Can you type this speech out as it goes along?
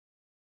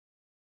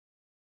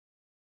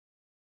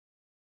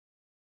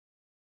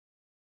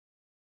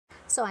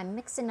So I'm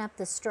mixing up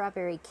the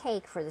strawberry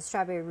cake for the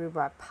strawberry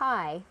rhubarb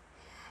pie.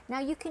 Now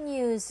you can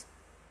use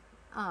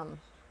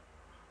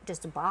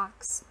just a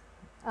box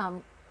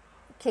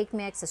cake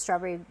mix, a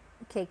strawberry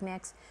cake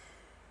mix.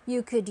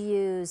 You could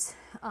use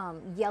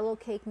yellow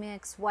cake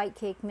mix, white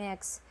cake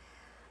mix.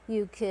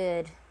 You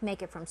could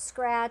make it from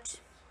scratch.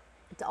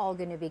 It's all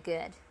going to be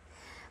good.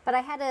 But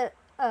I had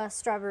a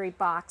strawberry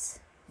box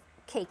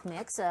cake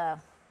mix, a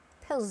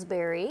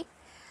Pillsbury,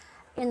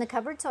 in the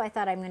cupboard, so I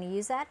thought I'm going to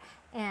use that.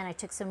 And I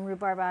took some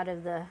rhubarb out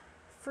of the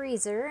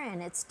freezer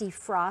and it's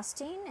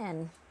defrosting,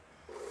 and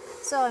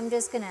so I'm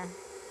just going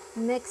to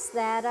mix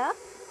that up.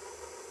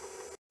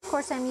 Of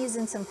course, I'm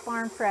using some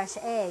farm fresh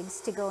eggs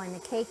to go in the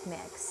cake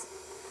mix.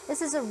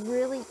 This is a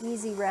really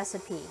easy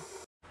recipe.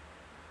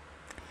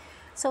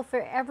 So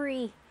for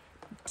every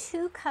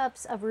 2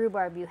 cups of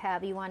rhubarb you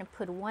have, you want to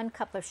put 1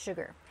 cup of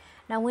sugar.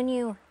 Now when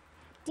you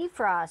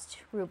defrost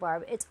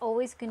rhubarb, it's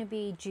always going to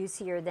be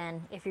juicier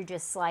than if you're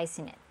just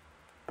slicing it.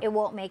 It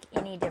won't make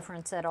any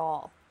difference at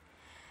all.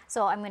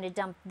 So I'm going to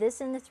dump this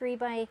in the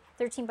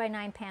 13 by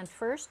 9 pan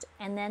first,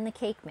 and then the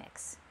cake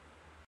mix.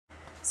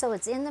 So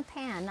it's in the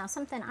pan. Now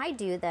something I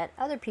do that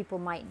other people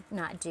might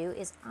not do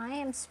is I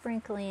am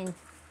sprinkling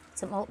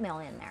some oatmeal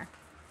in there.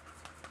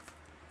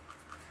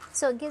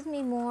 So it gives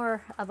me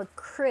more of a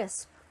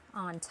crisp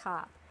on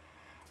top.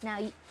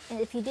 Now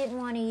if you didn't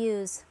want to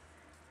use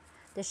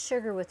the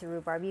sugar with the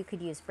rhubarb, you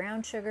could use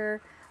brown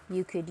sugar,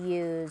 you could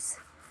use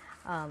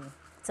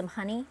some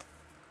honey,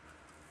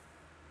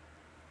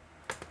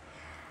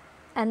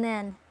 and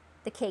then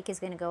the cake is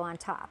going to go on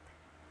top.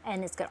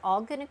 And it's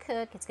all going to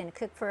cook. It's going to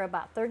cook for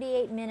about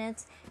 38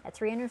 minutes at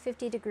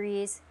 350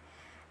 degrees,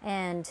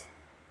 and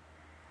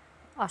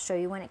I'll show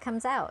you when it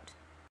comes out.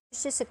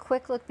 It's just a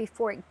quick look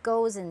before it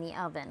goes in the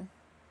oven.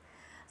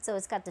 So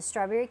it's got the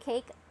strawberry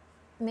cake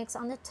mix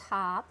on the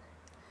top,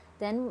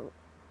 then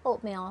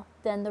oatmeal,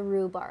 then the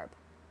rhubarb.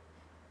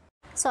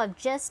 So I've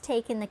just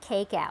taken the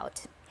cake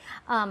out.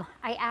 I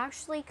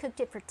actually cooked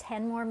it for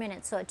 10 more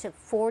minutes, so it took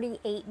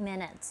 48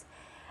 minutes.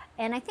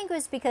 And I think it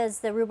was because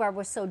the rhubarb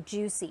was so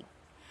juicy,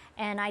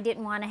 and I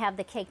didn't want to have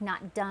the cake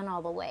not done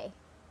all the way.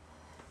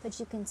 But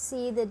you can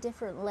see the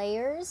different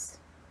layers.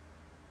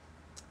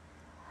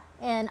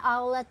 And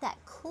I'll let that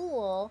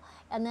cool,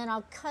 and then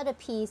I'll cut a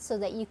piece so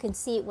that you can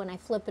see it when I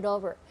flip it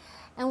over.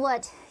 And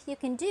what you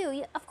can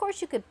do, of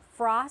course you could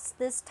frost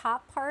this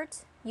top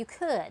part, you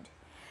could.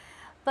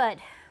 But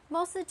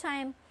most of the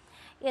time,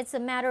 it's a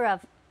matter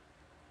of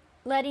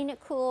letting it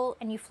cool,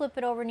 and you flip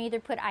it over and either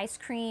put ice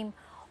cream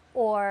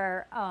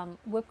or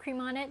whipped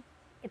cream on it.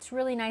 It's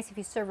really nice if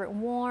you serve it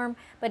warm,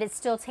 but it's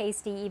still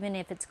tasty even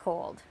if it's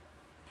cold.